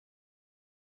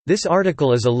This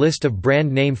article is a list of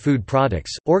brand name food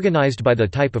products, organized by the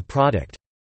type of product.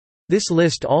 This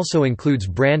list also includes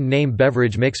brand name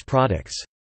beverage mix products.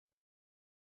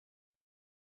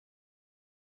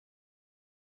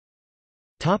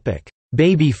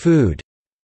 Baby food.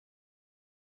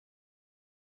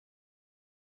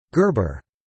 Gerber.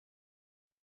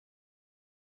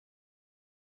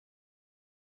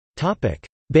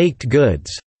 Baked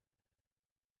goods.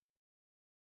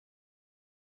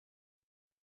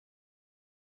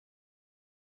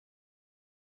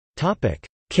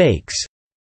 Cakes.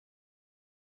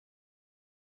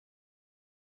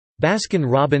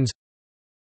 Baskin-Robbins,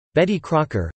 Betty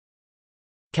Crocker,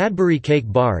 Cadbury Cake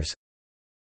Bars,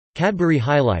 Cadbury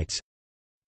Highlights,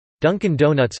 Dunkin'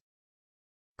 Donuts,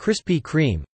 Krispy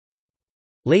Kreme,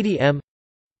 Lady M,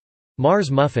 Mars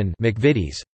Muffin,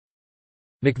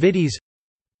 McVitie's,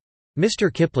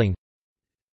 Mr. Kipling,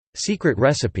 Secret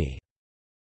Recipe.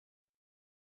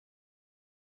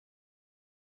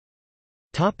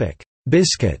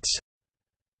 Biscuits.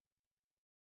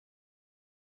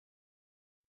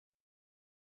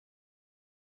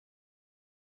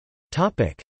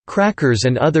 Crackers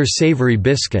and other savory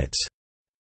biscuits.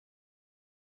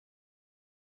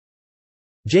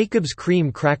 Jacob's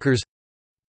Cream Crackers,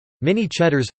 Mini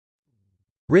Cheddars,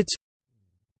 Ritz,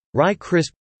 Rye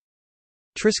Crisp,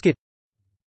 Triscuit,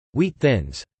 Wheat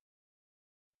Thins.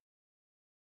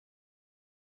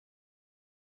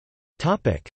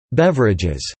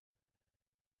 Beverages.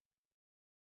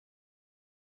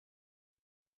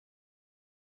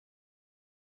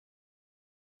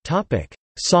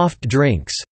 Soft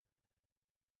drinks.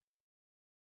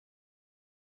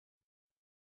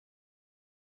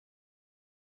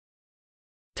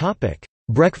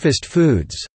 Breakfast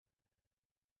foods.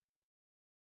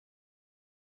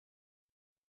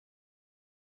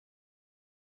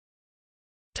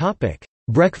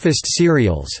 Breakfast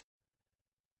cereals.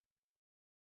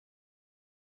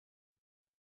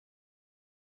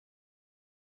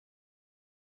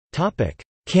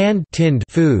 Canned tinned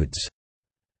foods.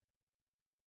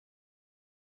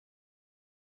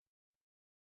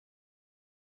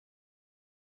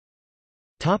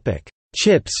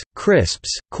 Chips,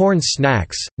 crisps, corn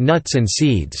snacks, nuts and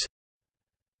seeds.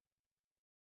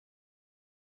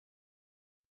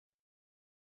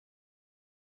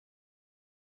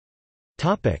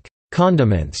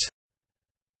 Condiments.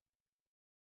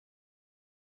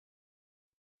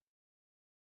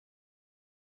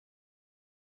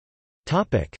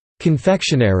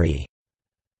 Confectionery.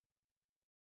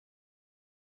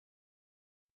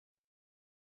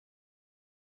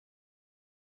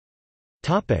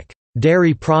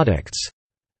 Dairy products.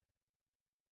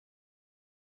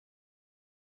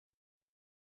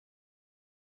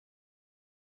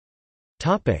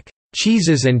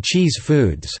 Cheeses and cheese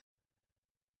foods.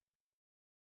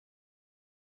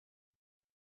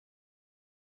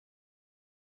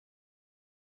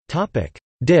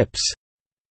 Dips.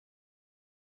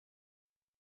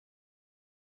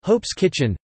 Hope's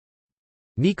Kitchen,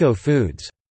 Nico Foods.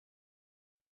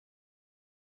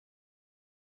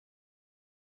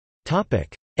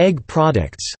 Egg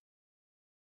products.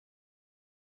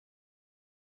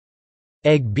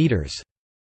 Egg beaters.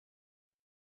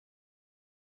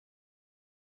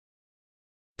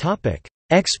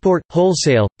 Export,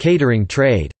 wholesale, catering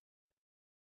trade.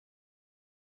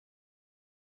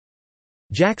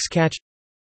 Jack's Catch,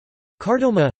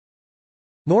 Cardoma,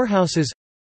 Morehouse's,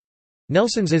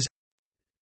 Nelson's,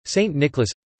 St. Nicholas,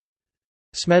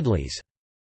 Smedley's.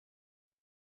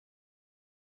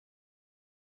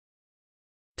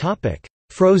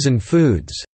 Frozen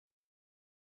foods.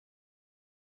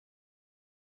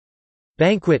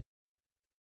 Banquet,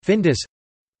 Findus,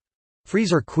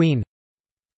 Freezer Queen,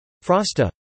 Frosta,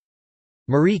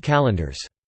 Marie Callender's.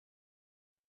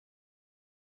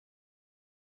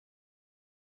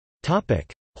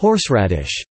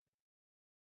 Horseradish.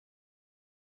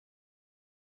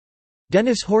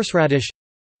 Dennis Horseradish,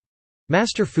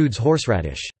 Master Foods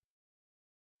Horseradish.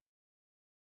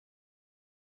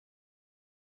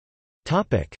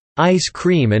 Ice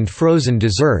cream and frozen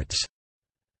desserts.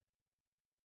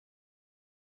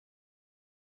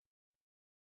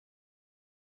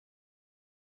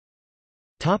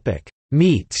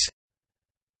 Meats.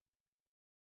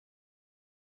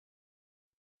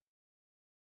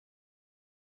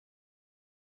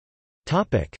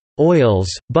 Oils,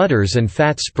 butters and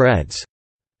fat spreads.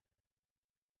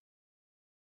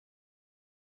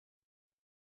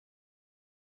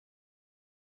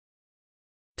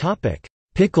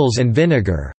 Pickles and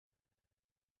vinegar.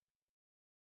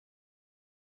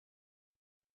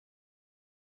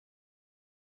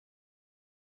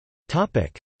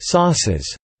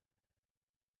 Sauces.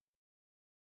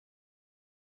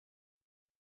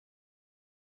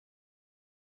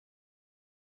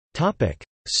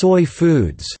 Soy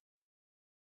foods.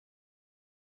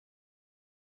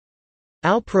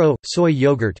 Alpro – soy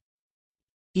yogurt.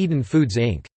 Eden Foods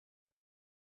Inc.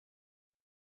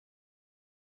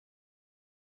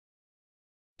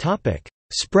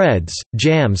 Spreads,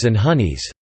 jams and honeys.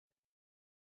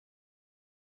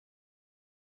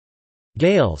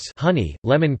 Gales honey,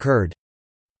 lemon curd.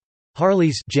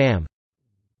 Harley's jam.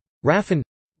 Raffin.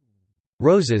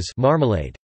 Roses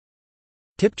marmalade.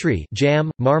 Tiptree jam,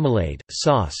 marmalade,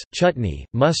 sauce, chutney,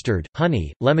 mustard,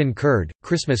 honey, lemon curd,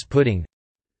 Christmas pudding.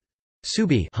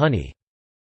 Subi honey.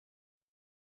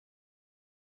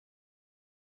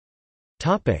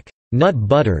 Nut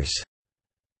butters.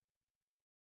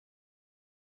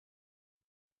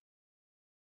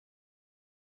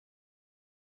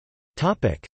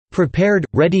 Prepared,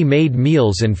 ready-made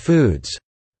meals and foods.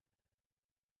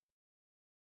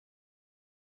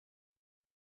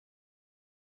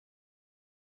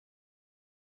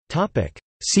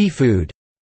 Seafood.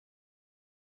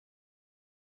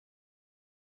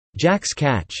 Jack's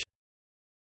Catch.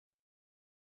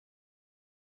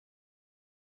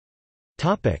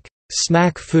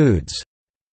 Snack foods.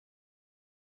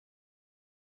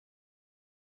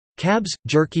 Cabs,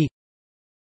 jerky.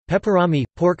 Pepperami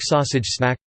 – pork sausage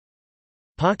snack.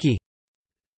 Pocky.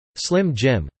 Slim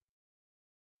Jim.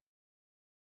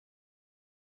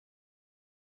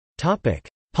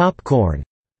 Popcorn.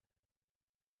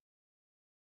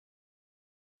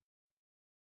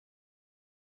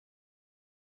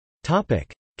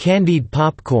 Candied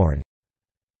popcorn.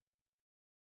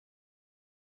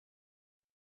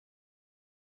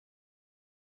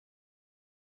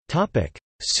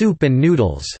 Soup and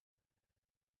noodles.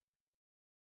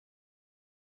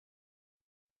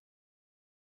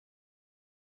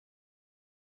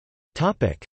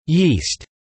 Yeast.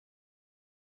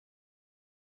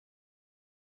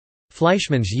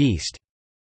 Fleischmann's yeast.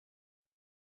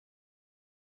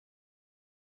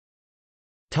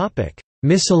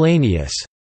 Miscellaneous.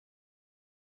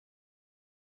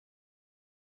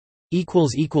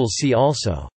 See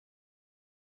also